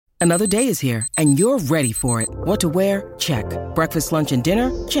Another day is here, and you're ready for it. What to wear? Check. Breakfast, lunch, and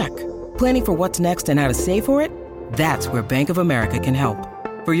dinner? Check. Planning for what's next and how to save for it? That's where Bank of America can help.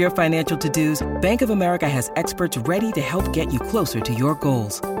 For your financial to-dos, Bank of America has experts ready to help get you closer to your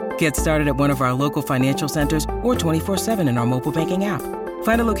goals. Get started at one of our local financial centers or 24/7 in our mobile banking app.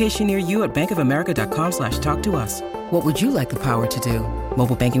 Find a location near you at bankofamerica.com/talktous. What would you like the power to do?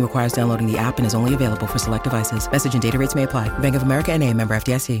 Mobile banking requires downloading the app and is only available for select devices. Message and data rates may apply. Bank of America N.A., member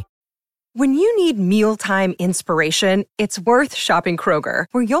FDIC. When you need mealtime inspiration, it's worth shopping Kroger,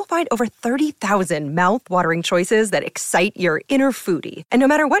 where you'll find over 30,000 mouth-watering choices that excite your inner foodie. And no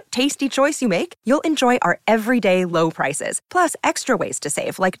matter what tasty choice you make, you'll enjoy our everyday low prices, plus extra ways to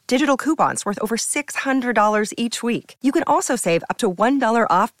save, like digital coupons worth over $600 each week. You can also save up to $1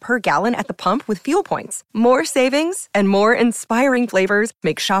 off per gallon at the pump with fuel points. More savings and more inspiring flavors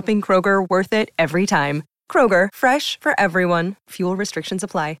make shopping Kroger worth it every time. Kroger, fresh for everyone. Fuel restrictions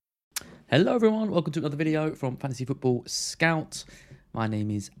apply. Hello everyone, welcome to another video from Fantasy Football Scout. My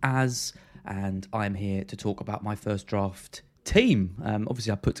name is Az, and I'm here to talk about my first draft team.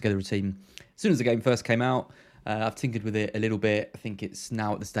 Obviously I put together a team as soon as the game first came out. I've tinkered with it a little bit. I think it's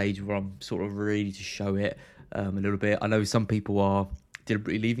now at the stage where I'm sort of ready to show it a little bit. I know some people are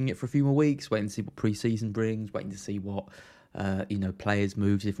deliberately leaving it for a few more weeks, waiting to see what pre-season brings, waiting to see what players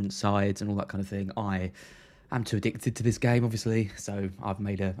move to different sides and all that kind of thing. I'm too addicted to this game, obviously, so I've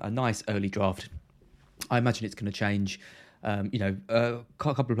made a nice early draft. I imagine it's going to change. A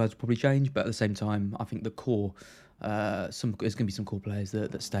couple of players will probably change, but at the same time, I think the core, there's going to be some core players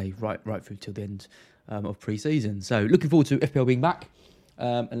that stay right through till the end of pre-season. So looking forward to FPL being back,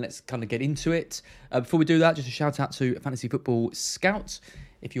 and let's kind of get into it. Before we do that, just a shout out to Fantasy Football Scout.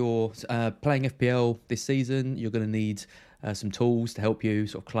 If you're playing FPL this season, you're going to need some tools to help you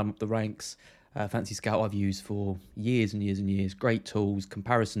sort of climb up the ranks. Fantasy Scout I've used for years and years and years. Great tools,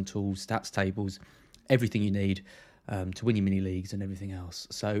 comparison tools, stats tables, everything you need to win your mini leagues and everything else.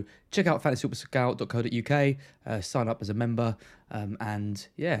 So check out fantasyfootballscout.co.uk, sign up as a member, and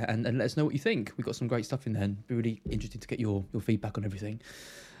let us know what you think. We've got some great stuff in there. It'd be really interesting to get your feedback on everything.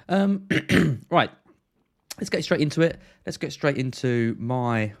 Right, let's get straight into it. Let's get straight into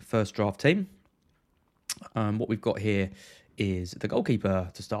my first draft team. What we've got here is the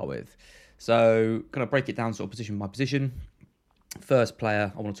goalkeeper to start with. So, kind of break it down sort of position by position. First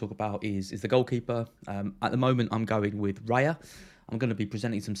player I want to talk about is the goalkeeper. At the moment, I'm going with Raya. I'm going to be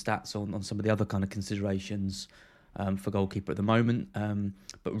presenting some stats on some of the other kind of considerations for goalkeeper at the moment.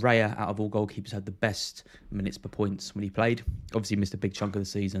 But Raya, out of all goalkeepers, had the best minutes per points when he played. Obviously, missed a big chunk of the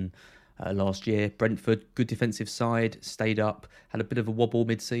season last year. Brentford, good defensive side, stayed up, had a bit of a wobble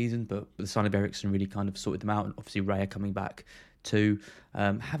mid-season, but the sign of Eriksen really kind of sorted them out. And obviously, Raya coming back too.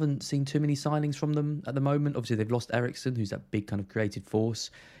 Haven't seen too many signings from them at the moment. Obviously, they've lost Eriksen, who's that big kind of creative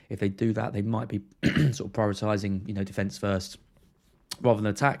force. If they do that, they might be sort of prioritising, defence first rather than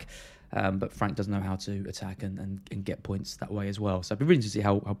attack. But Frank does know how to attack and get points that way as well. So it'd be really interesting to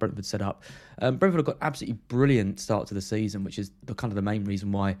see how Brentford set up. Brentford have got absolutely brilliant start to the season, which is the main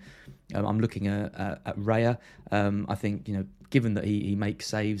reason why I'm looking at Raya. I think, given that he makes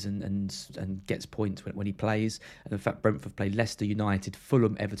saves and gets points when he plays, and in fact Brentford played Leicester United,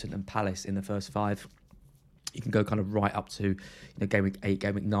 Fulham, Everton and Palace in the first five. You can go kind of right up to game week 8,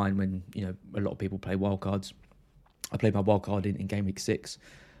 game week 9 when a lot of people play wildcards. I played my wildcard in game week 6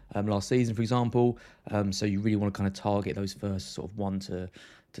 last season, for example. So you really want to kind of target those first sort of 1 to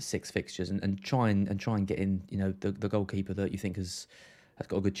 6 fixtures and try and get in the goalkeeper that you think has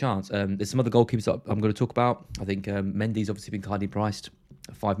got a good chance. There's some other goalkeepers that I'm going to talk about. I think Mendy's obviously been kindly priced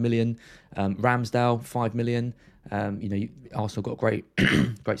at 5 million. Ramsdale 5 million. Arsenal got a great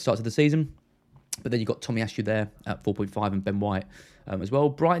start to the season. But then you've got Tomiyasu there at 4.5 and Ben White as well.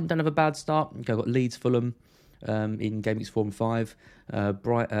 Brighton don't have a bad start. You've got Leeds, Fulham in game weeks 4 and 5.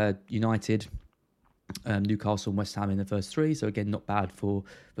 United, Newcastle and West Ham in the first 3. So again, not bad for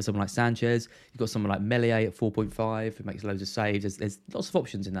someone like Sanchez. You've got someone like Meslier at 4.5 who makes loads of saves. There's lots of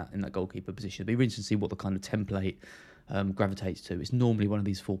options in that goalkeeper position. It'd be really interesting to see what the kind of template gravitates to. It's normally one of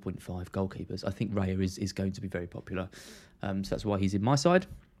these 4.5 goalkeepers. I think Raya is going to be very popular. So that's why he's in my side.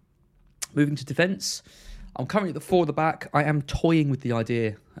 Moving to defence, I'm currently at the 4 at the back. I am toying with the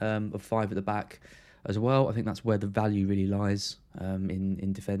idea of 5 at the back as well. I think that's where the value really lies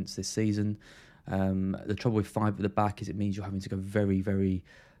in defence this season. The trouble with 5 at the back is it means you're having to go very, very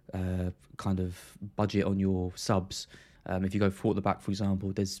kind of budget on your subs. If you go 4 at the back, for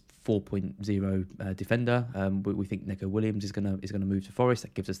example, there's 4.0 defender. We think Neco Williams is going to move to Forest.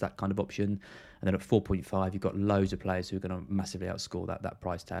 That gives us that kind of option. And then at 4.5, you've got loads of players who are going to massively outscore that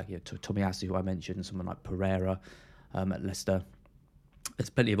price tag. Tomiyasu, who I mentioned, someone like Pereira at Leicester. there's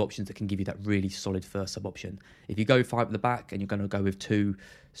plenty of options that can give you that really solid first sub option. If you go 5 at the back and you're going to go with 2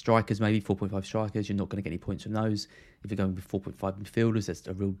 strikers, maybe 4.5 strikers, you're not going to get any points from those. If you're going with 4.5 midfielders, there's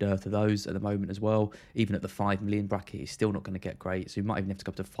a real dearth of those at the moment as well. Even at the 5 million bracket, you're still not going to get great. So you might even have to go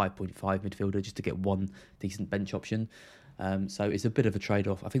up to 5.5 midfielder just to get one decent bench option. So it's a bit of a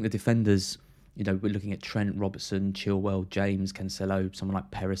trade-off. I think the defenders, we're looking at Trent, Robertson, Chilwell, James, Cancelo, someone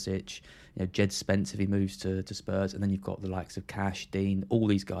like Perisic, Jed Spence if he moves to Spurs, and then you've got the likes of Cash, Dean, all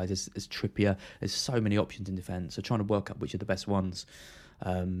these guys. There's Trippier. There's so many options in defence. So trying to work out which are the best ones,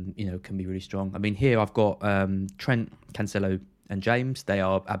 can be really strong. I mean, here I've got Trent, Cancelo, and James. They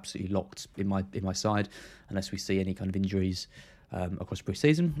are absolutely locked in my side, unless we see any kind of injuries across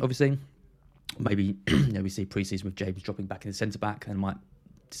pre-season. Obviously, maybe we see pre-season with James dropping back in the centre back and might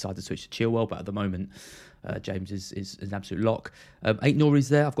decide to switch to Chilwell, but at the moment James is an absolute lock. Aït-Nouri's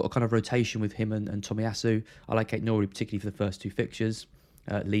there. I've got a kind of rotation with him and Tomiyasu. I like Aït-Nouri particularly for the first 2 fixtures,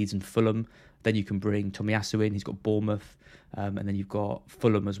 Leeds and Fulham. Then you can bring Tomiyasu in. He's got Bournemouth, and then you've got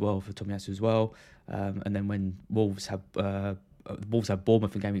Fulham as well for Tomiyasu as well. And then when Wolves have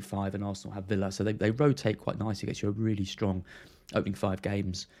Bournemouth in game week 5 and Arsenal have Villa, so they rotate quite nicely. Gets you a really strong opening 5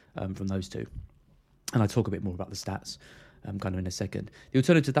 games from those two. And I'll talk a bit more about the stats kind of in a second. The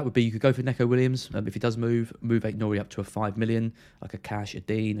alternative to that would be you could go for Neco Williams. If he does move Aït-Nouri up to a 5 million, like a Cash, a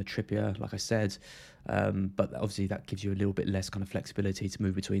Dean, a Trippier, like I said. But obviously that gives you a little bit less kind of flexibility to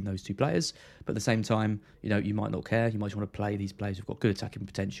move between those 2 players. But at the same time, you might not care. You might just want to play these players who've got good attacking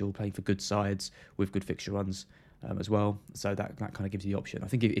potential, playing for good sides with good fixture runs as well. So that kind of gives you the option. I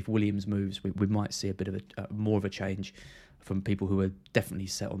think if Williams moves, we might see a bit of more of a change from people who are definitely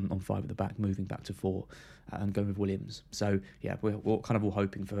set on 5 at the back, moving back to 4 and going with Williams. So yeah, we're kind of all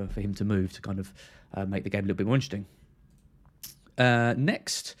hoping for him to move to kind of make the game a little bit more interesting.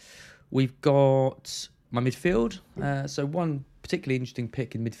 Next, we've got my midfield. So one particularly interesting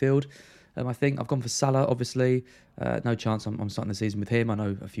pick in midfield. I think I've gone for Salah, obviously. No chance I'm starting the season with him. I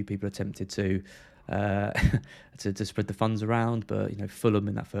know a few people are tempted to spread the funds around, but Fulham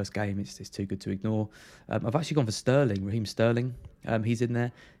in that first game, it's too good to ignore. I've actually gone for Sterling, Raheem Sterling. He's in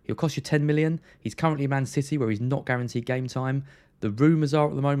there. He'll cost you 10 million. He's currently Man City, where he's not guaranteed game time. The rumours are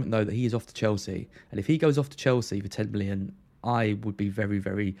at the moment, though, that he is off to Chelsea, and if he goes off to Chelsea for 10 million, I would be very,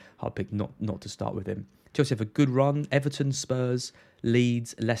 very hard picked not to start with him. Chelsea have a good run. Everton, Spurs,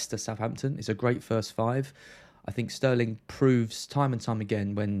 Leeds, Leicester, Southampton. It's a great first 5. I think Sterling proves time and time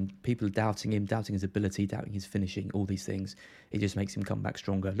again when people are doubting him, doubting his ability, doubting his finishing, all these things, it just makes him come back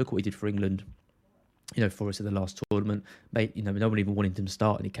stronger. Look what he did for England, for us in the last tournament. No one even wanted him to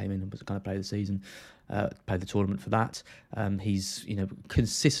start, and he came in and was kind of player of the season, played the tournament for that. He's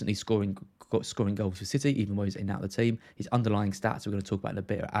consistently scoring goals for City, even when he's in and out of the team. His underlying stats, we're going to talk about in a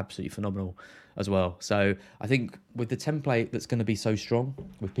bit, are absolutely phenomenal as well. So I think with the template that's going to be so strong,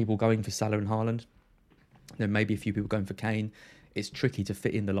 with people going for Salah and Haaland, then maybe a few people going for Kane, it's tricky to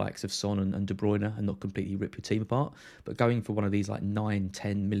fit in the likes of Son and De Bruyne and not completely rip your team apart. But going for one of these like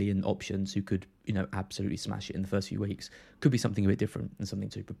 9-10 million options who could absolutely smash it in the first few weeks could be something a bit different and something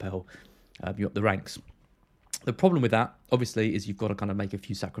to propel you up the ranks. The problem with that, obviously, is you've got to kind of make a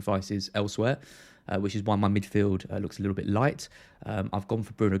few sacrifices elsewhere, which is why my midfield looks a little bit light. I've gone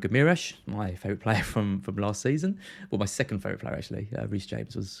for Bruno Guimaraes, my favourite player from last season. Well, my second favourite player, actually. Reece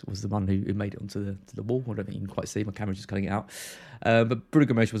James was the one who made it onto the wall. I don't think you can quite see. My camera's just cutting it out. But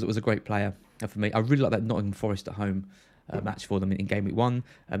Bruno Guimaraes was a great player for me. I really like that Nottingham Forest at home match for them in game week 1.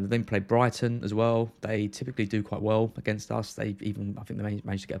 They then played Brighton as well. They typically do quite well against us. I think they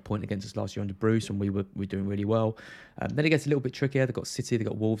managed to get a point against us last year under Bruce, and we were doing really well. Then it gets a little bit trickier. They've got City, they've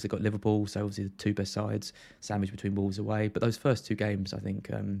got Wolves, they've got Liverpool, so obviously the 2 best sides sandwiched between Wolves away. But those first 2 games I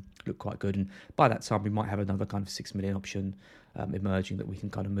think look quite good, and by that time we might have another kind of 6 million option emerging that we can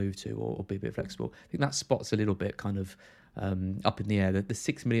kind of move to or be a bit flexible. I think that spot's a little bit kind of up in the air. The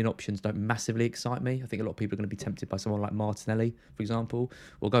 6 million options don't massively excite me. I think a lot of people are going to be tempted by someone like Martinelli, for example,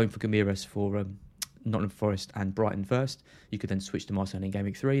 or going for Guimaraes for Nottingham Forest and Brighton first. You could then switch to Martinelli in game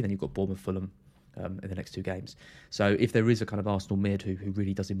week 3, then you've got Bournemouth, Fulham in the next 2 games. So if there is a kind of Arsenal mid who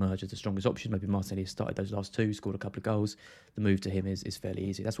really does emerge as the strongest option, maybe Martinelli has started those last 2, scored a couple of goals, the move to him is fairly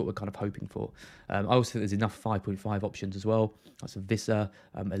easy. That's what we're kind of hoping for. I also think there's enough 5.5 options as well. That's Vissa,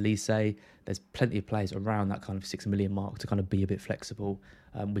 Elise. There's plenty of players around that kind of 6 million mark to kind of be a bit flexible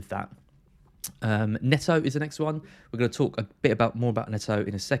with that. Neto is the next one. We're going to talk a bit more about Neto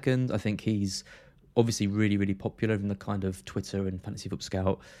in a second. I think he's obviously really, really popular in the kind of Twitter and Fantasy Football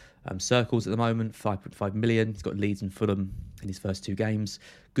Scout circles at the moment. 5.5 million. He's got Leeds and Fulham in his first 2 games.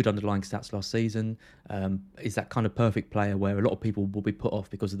 Good underlying stats last season. Is that kind of perfect player where a lot of people will be put off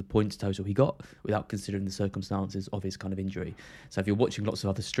because of the points total he got without considering the circumstances of his kind of injury. So if you're watching lots of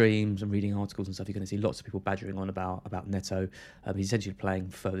other streams and reading articles and stuff, you're going to see lots of people badgering on about Neto. He's essentially playing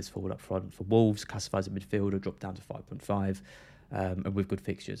furthest forward up front for Wolves, classifies as a midfielder, dropped down to 5.5, and with good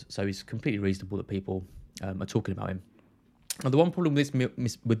fixtures. So it's completely reasonable that people are talking about him. Now, the one problem with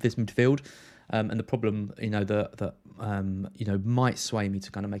this midfield, and the problem, that might sway me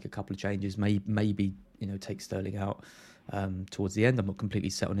to kind of make a couple of changes, maybe take Sterling out towards the end. I'm not completely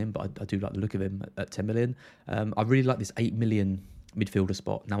set on him, but I do like the look of him at 10 million. I really like this 8 million midfielder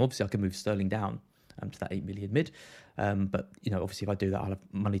spot. Now, obviously, I can move Sterling down to that 8 million mid. But, obviously if I do that, I'll have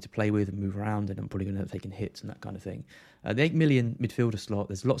money to play with and move around, and I'm probably going to end up taking hits and that kind of thing. The 8 million midfielder slot,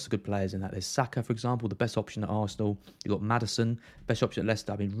 there's lots of good players in that. There's Saka, for example, the best option at Arsenal. You've got Maddison, best option at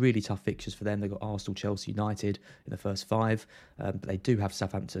Leicester. I mean, really tough fixtures for them. They've got Arsenal, Chelsea, United in the first 5. But they do have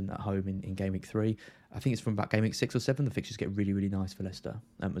Southampton at home in game week 3. I think it's from about game week 6 or 7. The fixtures get really, really nice for Leicester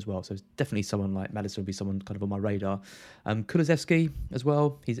as well. So it's definitely someone like Maddison would be someone kind of on my radar. Kulusevski as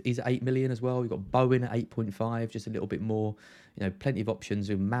well. He's at 8 million as well. You've got Bowen at 8.5, just a little bit more. Plenty of options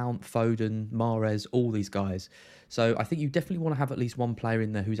with Mount, Foden, Mahrez, all these guys. So I think you definitely want to have at least one player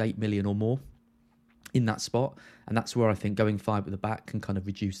in there who's 8 million or more in that spot. And that's where I think going 5 at the back can kind of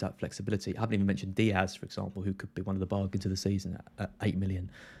reduce that flexibility. I haven't even mentioned Diaz, for example, who could be one of the bargains of the season at 8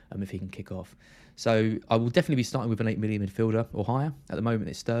 million if he can kick off. So I will definitely be starting with an 8 million midfielder or higher. At the moment,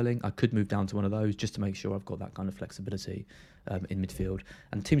 it's Sterling. I could move down to one of those just to make sure I've got that kind of flexibility in midfield.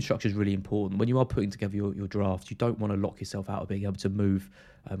 And team structure is really important. When you are putting together your draft, you don't want to lock yourself out of being able to move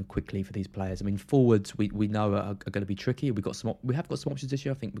quickly for these players. I mean, forwards we know are going to be tricky. We have got some options this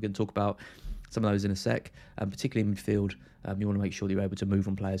year. I think we're going to talk about some of those in a sec. Particularly in midfield, you want to make sure that you're able to move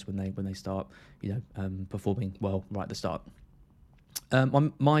on players when they start, performing well right at the start.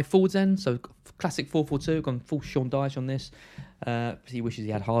 On my forwards end, so classic 4-4-2, gone full Sean Dyche on this. He wishes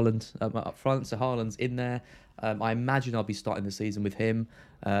he had Haaland up front, so Haaland's in there. I imagine I'll be starting the season with him.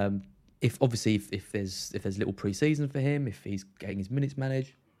 If there's little pre-season for him, if he's getting his minutes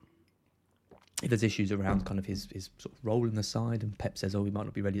managed, if there's issues around kind of his sort of role in the side, and Pep says, he might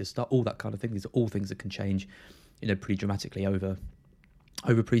not be ready to start, all that kind of thing. These are all things that can change, pretty dramatically over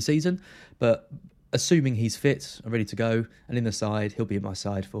pre-season. But assuming he's fit and ready to go and in the side, he'll be in my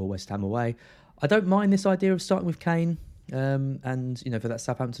side for West Ham away. I don't mind this idea of starting with Kane, and for that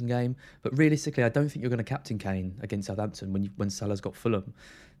Southampton game, but realistically, I don't think you're going to captain Kane against Southampton when Salah's got Fulham.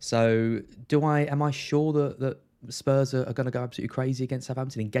 So am I sure that Spurs are going to go absolutely crazy against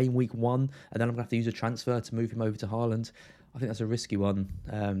Southampton in game week 1, and then I'm going to have to use a transfer to move him over to Haaland? I think that's a risky one,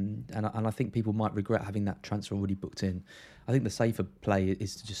 and I think people might regret having that transfer already booked in. I think the safer play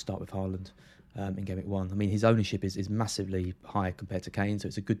is to just start with Haaland in game week 1. I mean, his ownership is massively high compared to Kane, so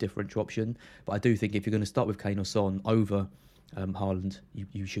it's a good differential option. But I do think if you're going to start with Kane or Son over Haaland,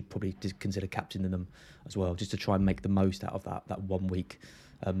 you should probably consider captaining them as well, just to try and make the most out of that 1 week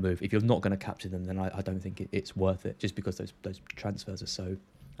move. If you're not going to captain them, then I don't think it's worth it, just because those transfers are so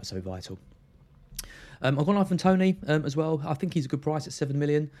vital. I've gone Ivan Toney as well. I think he's a good price at 7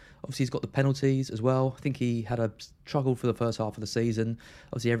 million. Obviously, he's got the penalties as well. I think he had a struggle for the first half of the season.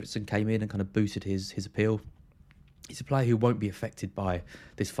 Obviously, Everton came in and kind of boosted his appeal. He's a player who won't be affected by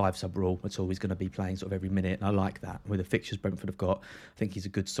this 5-sub rule at all. He's going to be playing sort of every minute, and I like that. With the fixtures Brentford have got, I think he's a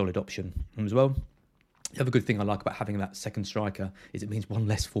good, solid option as well. The other good thing I like about having that second striker is it means one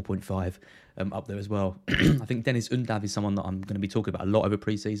less 4.5 up there as well. I think Dennis Undav is someone that I'm going to be talking about a lot over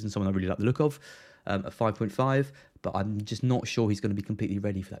pre-season, someone I really like the look of at 5.5, but I'm just not sure he's going to be completely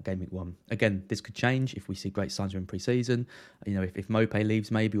ready for that game week 1. Again, this could change if we see great signs in pre-season. If Mopé leaves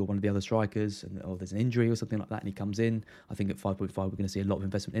maybe, or one of the other strikers, or there's an injury or something like that and he comes in, I think at 5.5 we're going to see a lot of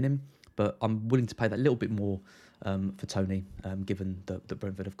investment in him. But I'm willing to pay that little bit more for Toney, given that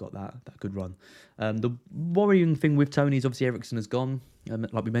Brentford have got that good run. The worrying thing with Toney is obviously Eriksen has gone,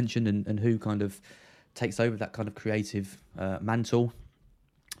 like we mentioned, and who kind of takes over that kind of creative mantle.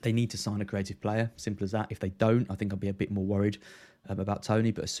 They need to sign a creative player, simple as that. If they don't, I think I'll be a bit more worried about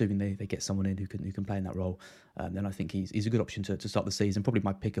Toney, but assuming they get someone in who can play in that role, then I think he's a good option to start the season. Probably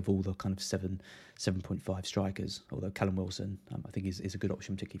my pick of all the kind of 7.5 strikers, although Callum Wilson I think is a good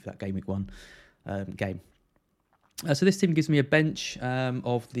option, particularly for that game week 1 game. So this team gives me a bench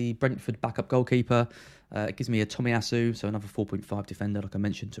of the Brentford backup goalkeeper. It gives me a Tomiyasu, so another 4.5 defender, like I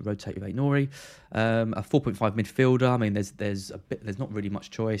mentioned, to rotate with Aït-Nouri. A 4.5 midfielder. I mean, there's not really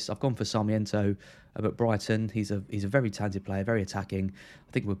much choice. I've gone for Sarmiento at Brighton. He's a very talented player, very attacking.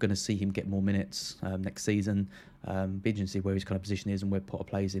 I think we're going to see him get more minutes next season. Be interesting to see where his kind of position is and where Potter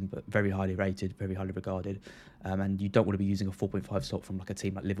plays him, but very highly rated, very highly regarded. And you don't want to be using a 4.5 slot from like a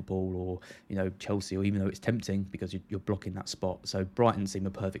team like Liverpool or Chelsea, or even though it's tempting because you're blocking that spot. So Brighton seem a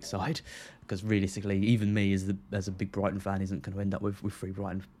perfect side, because realistically, even me as a big Brighton fan isn't going to end up with 3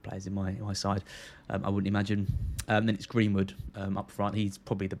 Brighton players in my side. I wouldn't imagine. Then it's Greenwood up front. He's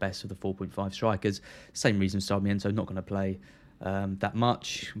probably the best of the 4.5 strikers. Same reason Sarmiento not going to play that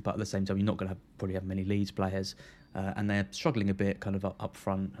much, but at the same time you're not going to probably have many Leeds players, and they're struggling a bit kind of up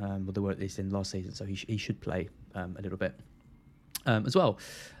front, but they were at least in last season, so he should play a little bit as well.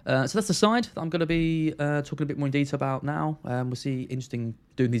 So that's the side that I'm going to be talking a bit more in detail about now. We'll see, interesting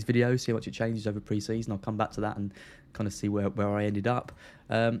doing these videos, see how much it changes over pre-season. I'll come back to that and kind of see where I ended up.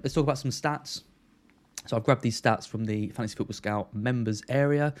 Let's talk about some stats. So I've grabbed these stats from the Fantasy Football Scout members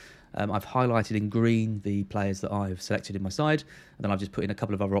area. I've highlighted in green the players that I've selected in my side, and then I've just put in a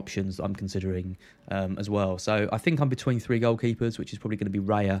couple of other options that I'm considering as well. So I think I'm between 3 goalkeepers, which is probably going to be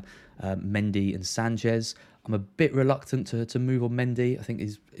Raya, Mendy and Sanchez. I'm a bit reluctant to move on Mendy. I think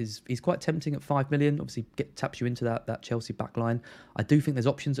he's quite tempting at 5 million. Obviously, taps you into that Chelsea backline. I do think there's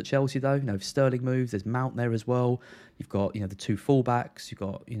options at Chelsea though. If Sterling moves, there's Mount there as well. You've got the 2 fullbacks. You've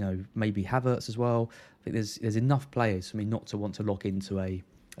got maybe Havertz as well. I think there's enough players for me not to want to lock into a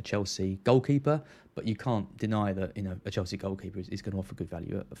Chelsea goalkeeper, but you can't deny that a Chelsea goalkeeper is going to offer good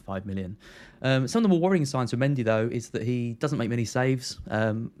value at 5 million. Some of the more worrying signs for Mendy though is that he doesn't make many saves,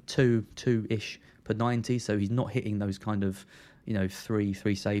 two-ish per 90, so he's not hitting those kind of three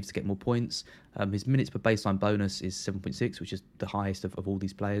saves to get more points. His minutes per baseline bonus is 7.6, which is the highest of all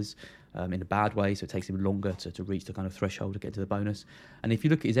these players, in a bad way, so it takes him longer to reach the kind of threshold to get to the bonus. And if you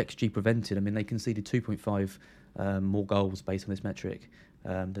look at his XG prevented, I mean, they conceded 2.5 more goals based on this metric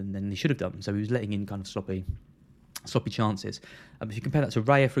than they should have done, so he was letting in kind of sloppy chances. If you compare that to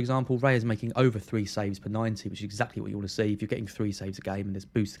Raya, for example, Raya's making over 3 saves per 90, which is exactly what you want to see. If you're getting 3 saves a game and it's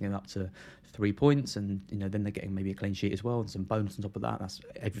boosting them up to 3 points, and then they're getting maybe a clean sheet as well and some bonus on top of that, that's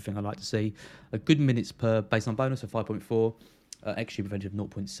everything I like to see. A good minutes per baseline bonus of 5.4, XG prevented of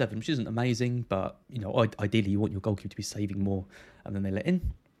 0.7, which isn't amazing, but ideally you want your goalkeeper to be saving more than they let in.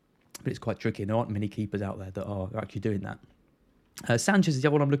 But it's quite tricky, and there aren't many keepers out there that are actually doing that. Sanchez is the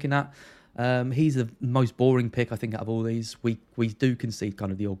other one I'm looking at. He's the most boring pick, I think, out of all these. We do concede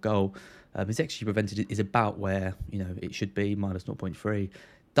kind of the odd goal. His XG prevented is about where it should be, minus 0.3.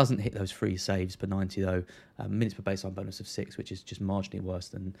 Doesn't hit those 3 saves per 90 though. Minutes per baseline bonus of 6, which is just marginally worse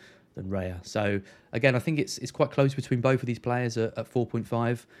than Raya. So again, I think it's quite close between both of these players at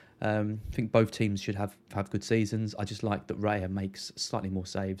 4.5. I think both teams should have good seasons. I just like that Raya makes slightly more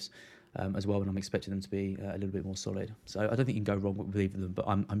saves as well, and I'm expecting them to be a little bit more solid. So I don't think you can go wrong with either of them, but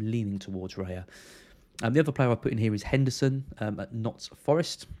I'm leaning towards Raya. The other player I put in here is Henderson at Notts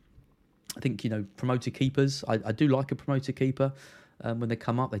Forest. I think, promoted keepers, I do like a promoted keeper. When they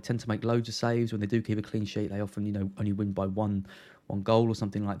come up, they tend to make loads of saves. When they do keep a clean sheet, they often, only win by one goal or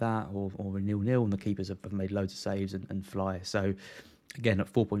something like that, or a 0-0, and the keepers have made loads of saves and fly. So again,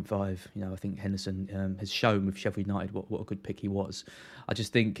 at 4.5, I think Henderson has shown with Sheffield United what a good pick he was. I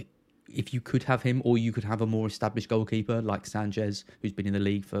just think if you could have him, or you could have a more established goalkeeper like Sanchez, who's been in the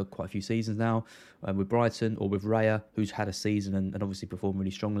league for quite a few seasons now, with Brighton, or with Raya, who's had a season and obviously performed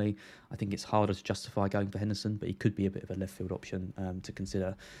really strongly, I think it's harder to justify going for Henderson, but he could be a bit of a left field option to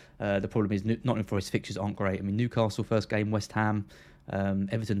consider. The problem is Nottingham Forest fixtures aren't great. I mean, Newcastle first game, West Ham,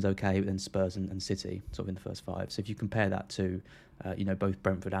 Everton's okay, but then Spurs and City sort of in the first 5. So if you compare that to both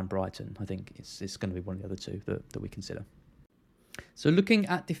Brentford and Brighton, I think it's going to be one of the other two that we consider. So looking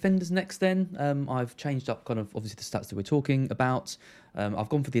at defenders next then, I've changed up kind of obviously the stats that we're talking about. I've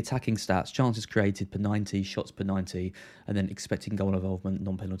gone for the attacking stats, chances created per 90, shots per 90, and then expecting goal involvement,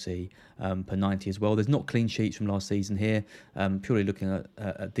 non-penalty per 90 as well. There's not clean sheets from last season here, purely looking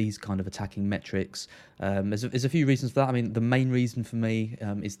at these kind of attacking metrics. There's a few reasons for that. I mean, the main reason for me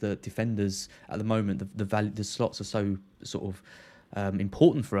is that defenders at the moment, the slots are so sort of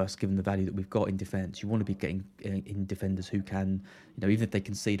important for us, given the value that we've got in defence. You want to be getting in defenders who can, even if they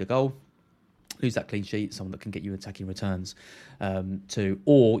concede a goal, lose that clean sheet, someone that can get you attacking returns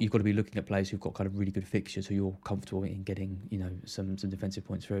or you've got to be looking at players who've got kind of really good fixtures who you're comfortable in getting, some defensive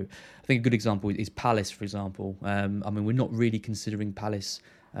points through. I think a good example is Palace, for example. We're not really considering Palace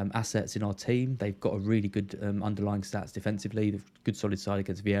assets in our team. They've got a really good underlying stats defensively. They've good solid side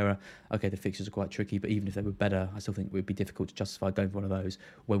against Vieira. Okay, the fixtures are quite tricky, but even if they were better, I still think it would be difficult to justify going for one of those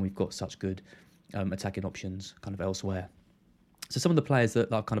when we've got such good attacking options kind of elsewhere. So some of the players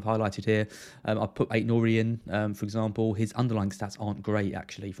that I've kind of highlighted here, I've put Aït-Nouri in, for example. His underlying stats aren't great,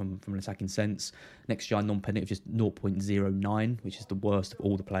 actually, from an attacking sense. Next year, non-penalty of just 0.09, which is the worst of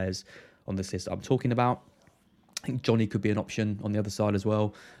all the players on this list that I'm talking about. I think Johnny could be an option on the other side as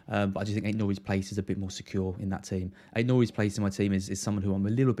well, but I just think Aït-Nouri's place is a bit more secure in that team. Aït-Nouri's place in my team is someone who I'm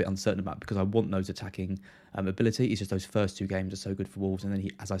a little bit uncertain about because I want those attacking ability. It's just those first 2 games are so good for Wolves, and then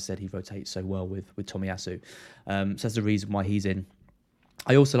as I said, he rotates so well with Tomiyasu. So that's the reason why he's in.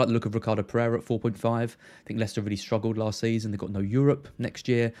 I also like the look of Ricardo Pereira at 4.5. I think Leicester really struggled last season. They've got no Europe next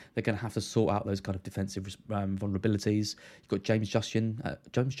year. They're going to have to sort out those kind of defensive vulnerabilities. You've got James Justin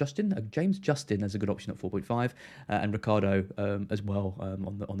as a good option at 4.5, and Ricardo as well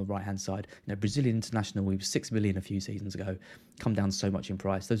on the right hand side. Brazilian international. He was 6 million a few seasons ago. Come down so much in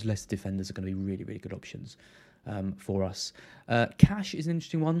price. Those Leicester defenders are going to be really, really good options for us. Cash is an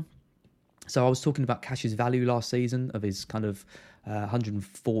interesting one. So I was talking about Cash's value last season of his kind of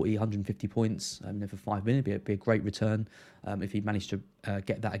 140, 150 points for 5 minutes. It'd be a great return if he managed to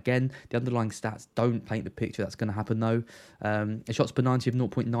get that again. The underlying stats don't paint the picture that's going to happen though. A shots per 90 of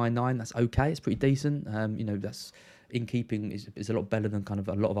 0.99, that's okay. It's pretty decent. That's in keeping is a lot better than kind of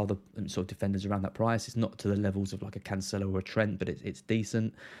a lot of other sort of defenders around that price. It's not to the levels of like a Cancelo or a Trent, but it's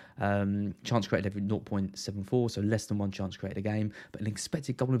decent. Chance created every 0.74, so less than 1 chance created a game, but an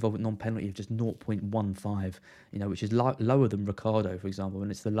expected goal involvement non-penalty of just 0.15, which is lower than Ricardo, for example,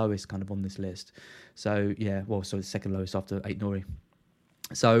 and it's the lowest kind of on this list. So so the second lowest after Aït-Nouri.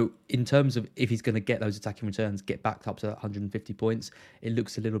 So in terms of if he's going to get those attacking returns, get back up to 150 points, it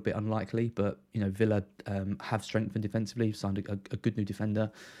looks a little bit unlikely. But, Villa have strengthened defensively, signed a good new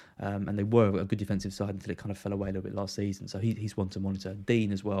defender, and they were a good defensive side until it kind of fell away a little bit last season. So he's one to monitor.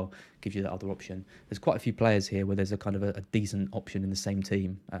 Dean as well gives you that other option. There's quite a few players here where there's a kind of a decent option in the same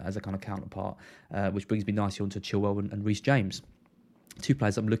team as a kind of counterpart, which brings me nicely onto Chilwell and Reece James. 2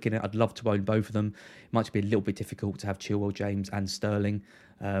 players I'm looking at. I'd love to own both of them. It might be a little bit difficult to have Chilwell, James and Sterling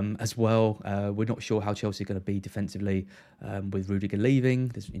as well. We're not sure how Chelsea are going to be defensively with Rudiger leaving.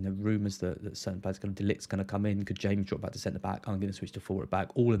 There's rumours that certain players, De Ligt's going to come in. Could James drop back to centre-back? I'm going to switch to forward-back.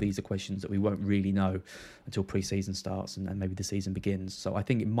 All of these are questions that we won't really know until pre-season starts and maybe the season begins. So I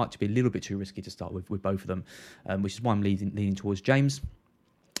think it might be a little bit too risky to start with both of them, which is why I'm leaning towards James.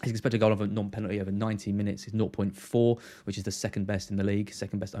 His expected goal of a non-penalty over 90 minutes is 0.4, which is the second best in the league.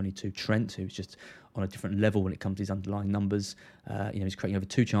 Second best only to Trent, who's just on a different level when it comes to his underlying numbers. He's creating over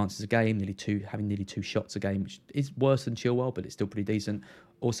 2 chances a game, having nearly 2 shots a game, which is worse than Chilwell, but it's still pretty decent.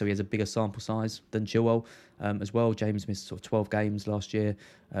 Also, he has a bigger sample size than Chilwell as well. James missed sort of 12 games last year.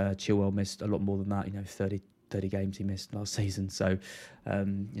 Chilwell missed a lot more than that, 30 games he missed last season. So,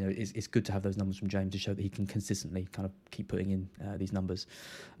 it's good to have those numbers from James to show that he can consistently kind of keep putting in these numbers.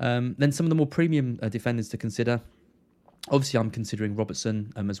 Then some of the more premium defenders to consider. Obviously, I'm considering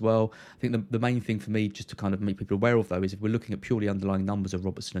Robertson as well. I think the main thing for me, just to kind of make people aware of, though, is if we're looking at purely underlying numbers of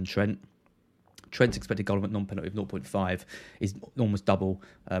Robertson and Trent, Trent's expected goal at non-penalty of 0.5 is almost double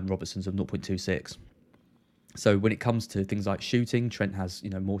Robertson's of 0.26. So when it comes to things like shooting, Trent has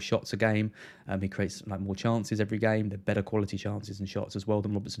more shots a game. He creates more chances every game. They're better quality chances and shots as well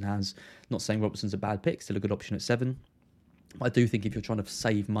than Robertson has. Not saying Robertson's a bad pick, still a good option at 7. I do think if you're trying to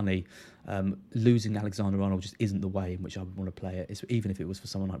save money, losing Alexander-Arnold just isn't the way in which I would want to play it. Even if it was for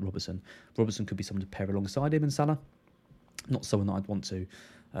someone like Robertson. Robertson could be someone to pair alongside him and Salah. Not someone that I'd want to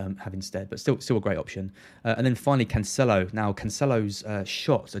have instead, but still a great option. And then finally, Cancelo. Now, Cancelo's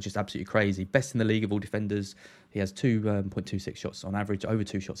shots are just absolutely crazy. Best in the league of all defenders. He has 2.26 shots on average, over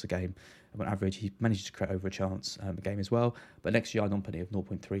 2 shots a game. On average, he manages to create over a chance a game as well. But next year, non-penalty of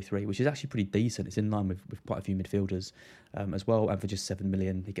 0.33, which is actually pretty decent. It's in line with quite a few midfielders as well. And for just 7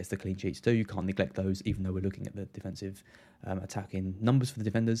 million, he gets the clean sheets too. You can't neglect those, even though we're looking at the defensive attacking numbers for the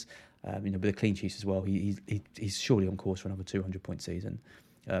defenders. With the clean sheets as well, he's surely on course for another 200-point season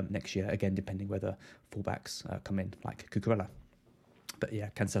next year. Again, depending whether fullbacks come in, like Cucurella. But yeah,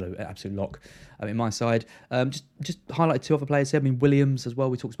 Cancelo, absolute lock in my side. Just highlight two other players here. I mean, Williams as well.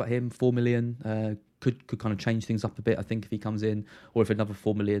 We talked about him. 4 million could kind of change things up a bit. I think if he comes in, or if another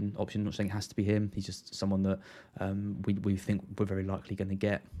 4 million option. I'm not saying it has to be him. He's just someone that we think we're very likely going to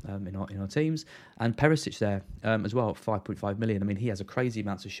get in our teams. And Perisic there as well at 5.5 million. I mean, he has a crazy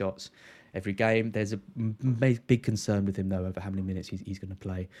amounts of shots every game. There's a big concern with him though over how many minutes he's going to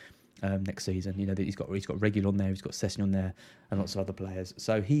play next season. You know, he's got Reguilon on there, he's got Sessegnon on there, and lots of other players.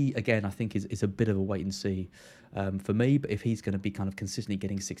 So he, again, I think is a bit of a wait and see for me. But if he's going to be kind of consistently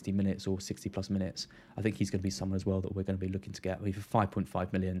getting 60 minutes or 60 plus minutes, I think he's going to be someone as well that we're going to be looking to get. I mean, for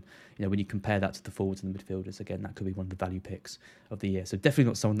 5.5 million, you know, when you compare that to the forwards and the midfielders, again, that could be one of the value picks of the year. So definitely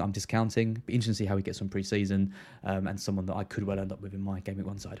not someone that I'm discounting. Be interesting to see how he gets on pre-season, and someone that I could well end up with in my Game Week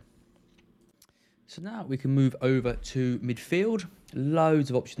 1 side. So now we can move over to midfield. Loads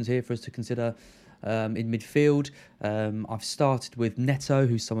of options here for us to consider in midfield. I've started with Neto,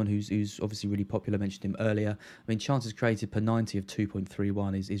 who's someone who's obviously really popular. I mentioned him earlier. I mean, chances created per 90 of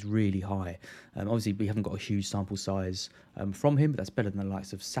 2.31 is really high. Obviously, we haven't got a huge sample size from him, but that's better than the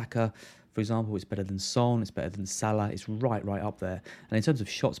likes of Saka, for example. It's better than Son, it's better than Salah. It's right up there. And in terms of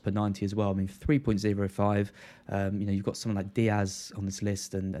shots per 90 as well, I mean, 3.05. You know, you've got someone like Diaz on this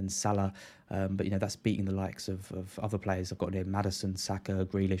list and Salah, but you know, that's beating the likes of other players. I've got here Maddison, Saka,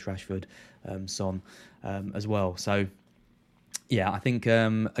 Grealish, Rashford, Son as well. So yeah, I think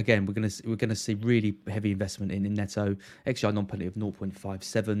again we're gonna see really heavy investment in Neto. XGI non-penalty of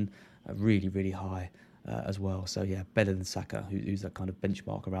 0.57, really high. As well. So yeah, better than Saka, who's that kind of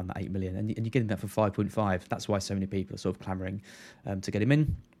benchmark around that 8 million, and you're getting that for 5.5. That's why so many people are sort of clamouring to get him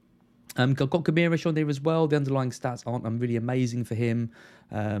in. Got Gamirish on there as well. The underlying stats aren't really amazing for him.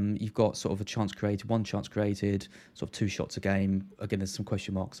 You've got sort of a chance created, one chance created, sort of 2 shots a game. Again, there's some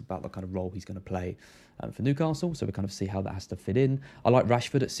question marks about the kind of role he's going to play for Newcastle, so we kind of see how that has to fit in. I like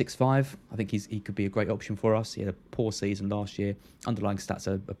Rashford at 6.5. I think he could be a great option for us. He had a poor season last year. Underlying stats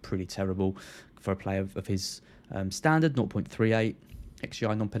are pretty terrible for a player of his standard. 0.38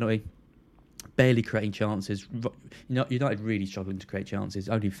 XGI non-penalty. Barely creating chances. You know, United really struggling to create chances.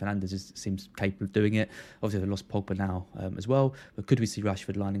 Only Fernandes seems capable of doing it. Obviously, they've lost Pogba now as well. But could we see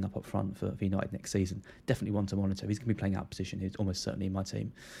Rashford lining up front for United next season? Definitely one to monitor. He's going to be playing out of position. He's almost certainly in my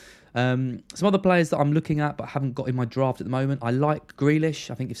team. Some other players that I'm looking at but haven't got in my draft at the moment. I like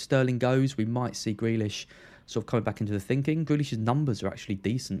Grealish. I think if Sterling goes, we might see Grealish sort of coming back into the thinking. Grealish's numbers are actually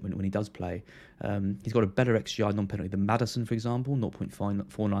decent when he does play. He's got a better XGI non-penalty than Maddison, for example,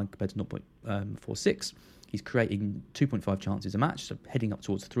 0.49 compared to 0.46. He's creating 2.5 chances a match, so heading up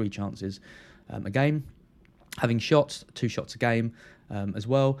towards 3 chances a game. Having shots, 2 shots a game as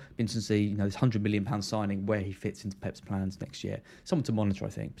well. Be interesting to see, you know, this £100 million signing, where he fits into Pep's plans next year. Someone to monitor, I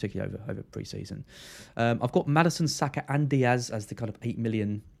think, particularly over pre-season. I've got Maddison, Saka and Diaz as the kind of 8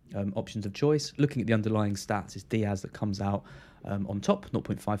 million options of choice. Looking at the underlying stats, it's Diaz that comes out on top,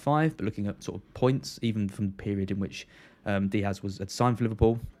 0.55. But looking at sort of points, even from the period in which Diaz had signed for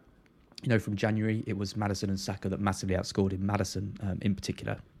Liverpool, you know, from January, it was Maddison and Saka that massively outscored him. Maddison in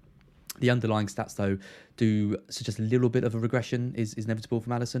particular. The underlying stats, though, do suggest a little bit of a regression is inevitable for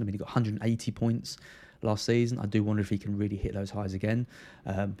Maddison. I mean, he got 180 points last season. I do wonder if he can really hit those highs again.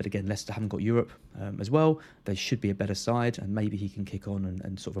 But again, Leicester haven't got Europe as well. They should be a better side, and maybe he can kick on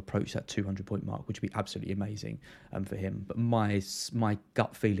and sort of approach that 200-point mark, which would be absolutely amazing for him. But my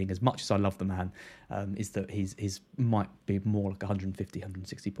gut feeling, as much as I love the man, is that his might be more like 150,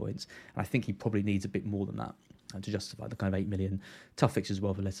 160 points. And I think he probably needs a bit more than that to justify the kind of 8 million. Tough fixtures as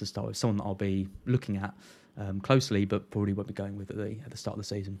well for Leicester start with. Someone that I'll be looking at closely, but probably won't be going with at the start of the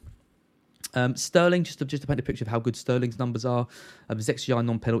season. Sterling, just to paint a picture of how good Sterling's numbers are. His XGI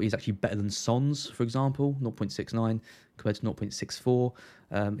non-penalty is actually better than Son's, for example, 0.69 compared to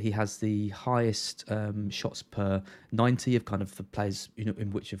 0.64. He has the highest shots per 90 of kind of the players, you know,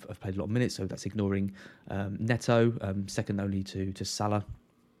 in which have played a lot of minutes. So that's ignoring Neto, second only to Salah,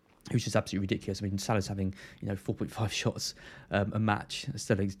 which is absolutely ridiculous. I mean, Salah's having, you know, 4.5 shots a match.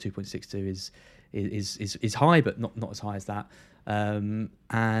 Sterling's 2.62 is high, but not as high as that.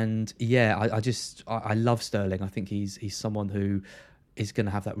 And yeah, I love Sterling. I think he's someone who is going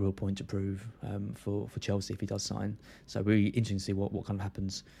to have that real point to prove for Chelsea if he does sign. So really interesting to see what kind of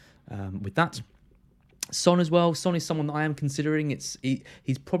happens with that. Son as well. Son is someone that I am considering.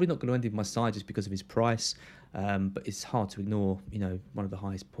 He's probably not going to end in my side just because of his price. But it's hard to ignore, you know, one of the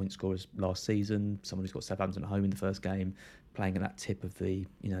highest point scorers last season, someone who's got Southampton at home in the first game, playing at that tip of the,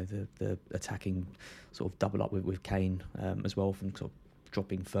 you know, the attacking sort of double up with Kane as well, from sort of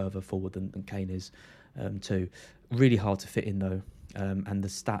dropping further forward than Kane is too. Really hard to fit in though. And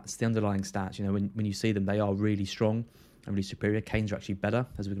the underlying stats, you know, when you see them, they are really strong. and really superior. Kane's are actually better,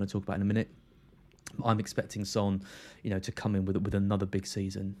 as we're going to talk about in a minute. I'm expecting Son, to come in with another big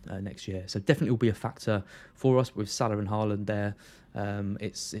season next year. So definitely will be a factor for us with Salah and Haaland there.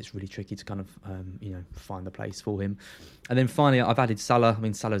 It's really tricky to kind of find the place for him. And then finally, I've added Salah. I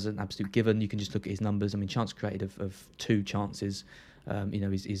mean, Salah's an absolute given. You can just look at his numbers. I mean, chance created of 2 chances.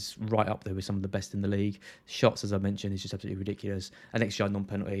 Is right up there with some of the best in the league. Shots, as I mentioned, is just absolutely ridiculous. An XGI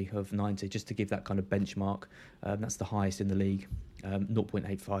non-penalty of 90, just to give that kind of benchmark. That's the highest in the league,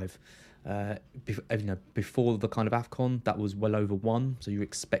 0.85. Before the kind of AFCON, that was well over 1, so you're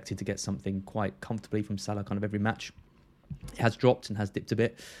expected to get something quite comfortably from Salah kind of every match. It has dropped and has dipped a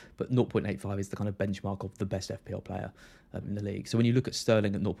bit, but 0.85 is the kind of benchmark of the best FPL player in the league. So when you look at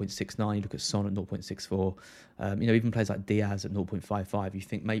Sterling at 0.69, you look at Son at 0.64, even players like Diaz at 0.55, you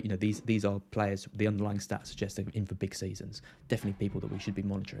think, mate, these are players, the underlying stats suggest they're in for big seasons. Definitely people that we should be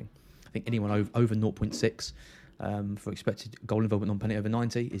monitoring. I think anyone over 0.6 for expected goal involvement non-penalty over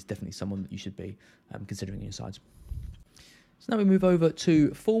 90 is definitely someone that you should be considering in your sides. So now we move over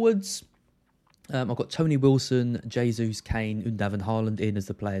to forwards. I've got Tony Wilson, Jesus, Kane, Undav and Haaland in as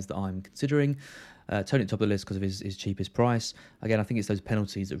the players that I'm considering. Tony at top of the list because of his cheapest price. Again, I think it's those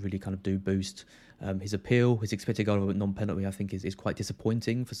penalties that really kind of do boost his appeal. His expected goal involvement non-penalty, I think, is quite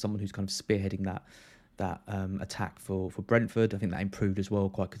disappointing for someone who's kind of spearheading that attack for Brentford. I think that improved as well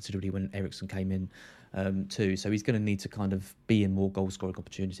quite considerably when Eriksen came in too. So he's going to need to kind of be in more goal-scoring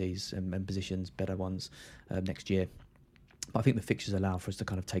opportunities and positions, better ones next year. But I think the fixtures allow for us to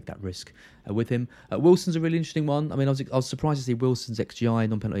kind of take that risk with him. Wilson's a really interesting one. I mean, I was surprised to see Wilson's XGI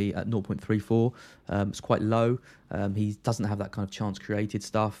non-penalty at 0.34. It's quite low. He doesn't have that kind of chance created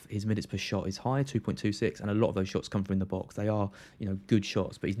stuff. His minutes per shot is high, 2.26, and a lot of those shots come from in the box. They are, good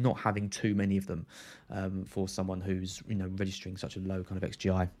shots, but he's not having too many of them for someone who's, registering such a low kind of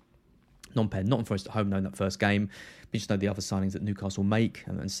XGI. Non-pen, Nottingham Forest at home though in that first game. We just know the other signings that Newcastle make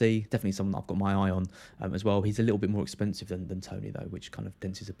and see. Definitely someone that I've got my eye on as well. He's a little bit more expensive than Tony though, which kind of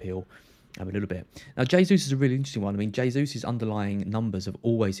dents his appeal a little bit. Now Jesus is a really interesting one. I mean, Jesus' underlying numbers have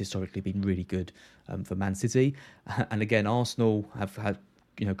always historically been really good for Man City, and again Arsenal have had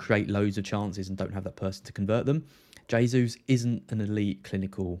create loads of chances and don't have that person to convert them. Jesus isn't an elite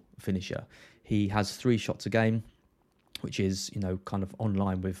clinical finisher. He has 3 shots a game, which is, kind of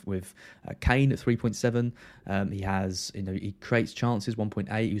online with Kane at 3.7. He has, he creates chances,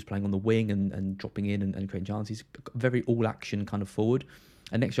 1.8. He was playing on the wing and dropping in and creating chances. Very all-action kind of forward.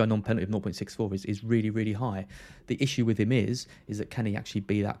 And XGI non-penalty of 0.64 is really, really high. The issue with him is that can he actually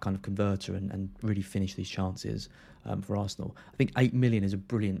be that kind of converter and really finish these chances for Arsenal? I think 8 million is a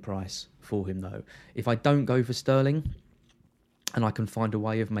brilliant price for him, though. If I don't go for Sterling, and I can find a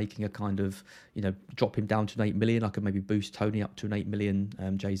way of making a kind of, drop him down to an 8 million. I could maybe boost Tony up to an 8 million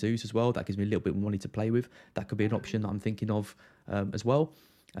Jesus as well. That gives me a little bit more money to play with. That could be an option that I'm thinking of as well.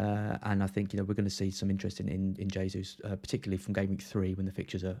 And I think, we're going to see some interest in Jesus, particularly from game week 3 when the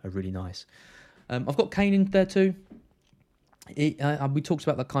fixtures are really nice. I've got Kane in there too. We talked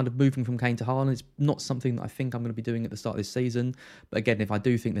about that kind of moving from Kane to Haaland. It's not something that I think I'm going to be doing at the start of this season. But again, if I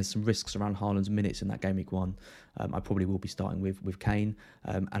do think there's some risks around Haaland's minutes in that game week 1, I probably will be starting with Kane.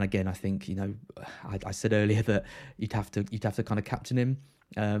 And again, I think I said earlier that you'd have to kind of captain him.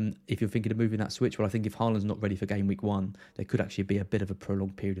 If you're thinking of moving that switch, well, I think if Haaland's not ready for game week 1, there could actually be a bit of a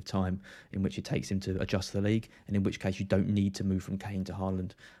prolonged period of time in which it takes him to adjust to the league, and in which case you don't need to move from Kane to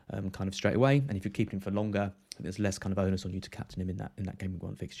Haaland kind of straight away. And if you're keeping him for longer, there's less kind of onus on you to captain him in that game week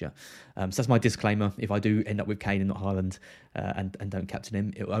 1 fixture. So that's my disclaimer. If I do end up with Kane and not Haaland and don't captain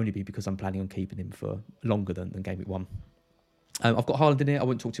him, it will only be because I'm planning on keeping him for longer than game week 1. I've got Haaland in here. I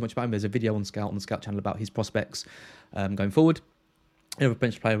won't talk too much about him. There's a video on the Scout channel about his prospects going forward. Another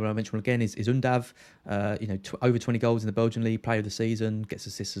bench player I mentioned again is Undav. Over 20 goals in the Belgian league, player of the season, gets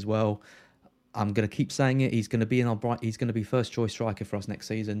assists as well. I'm going to keep saying it. He's going to be he's going to be first choice striker for us next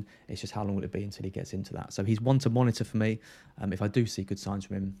season. It's just how long will it be until he gets into that? So he's one to monitor for me. If I do see good signs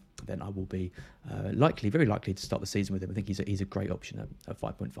from him, then I will be very likely to start the season with him. I think he's a great option at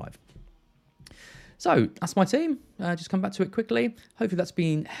 5.5. So that's my team. Just come back to it quickly. Hopefully that's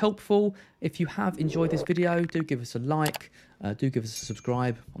been helpful. If you have enjoyed this video, do give us a like. Do give us a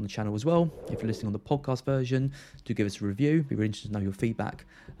subscribe on the channel as well. If you're listening on the podcast version, do give us a review. It'd be really interested to know your feedback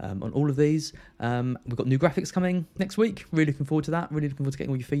on all of these. We've got new graphics coming next week. Really looking forward to that. Really looking forward to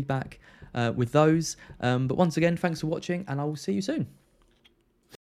getting all your feedback with those. But once again, thanks for watching, and I will see you soon.